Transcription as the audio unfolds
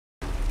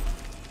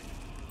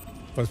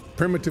For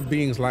primitive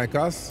beings like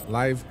us,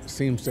 life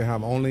seems to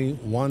have only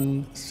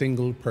one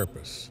single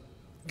purpose: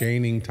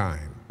 gaining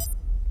time.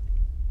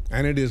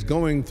 And it is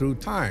going through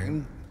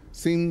time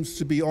seems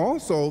to be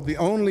also the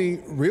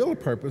only real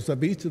purpose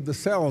of each of the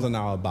cells in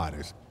our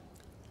bodies.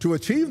 To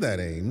achieve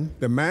that aim,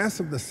 the mass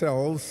of the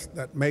cells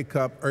that make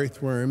up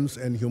earthworms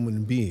and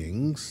human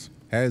beings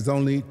has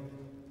only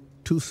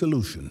two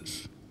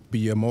solutions: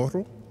 be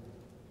immortal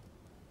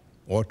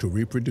or to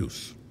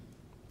reproduce.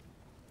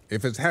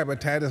 If its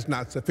habitat is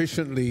not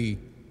sufficiently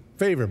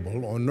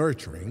favorable or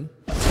nurturing,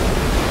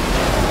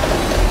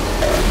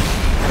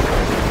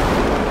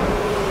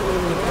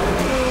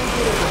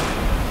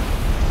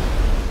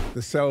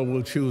 the cell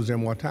will choose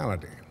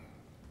immortality.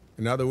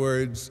 In other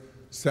words,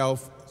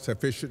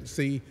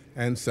 self-sufficiency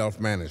and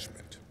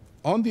self-management.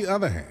 On the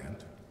other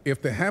hand,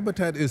 if the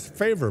habitat is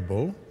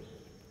favorable,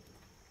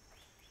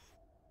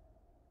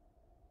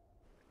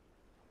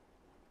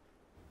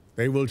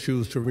 they will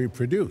choose to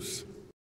reproduce.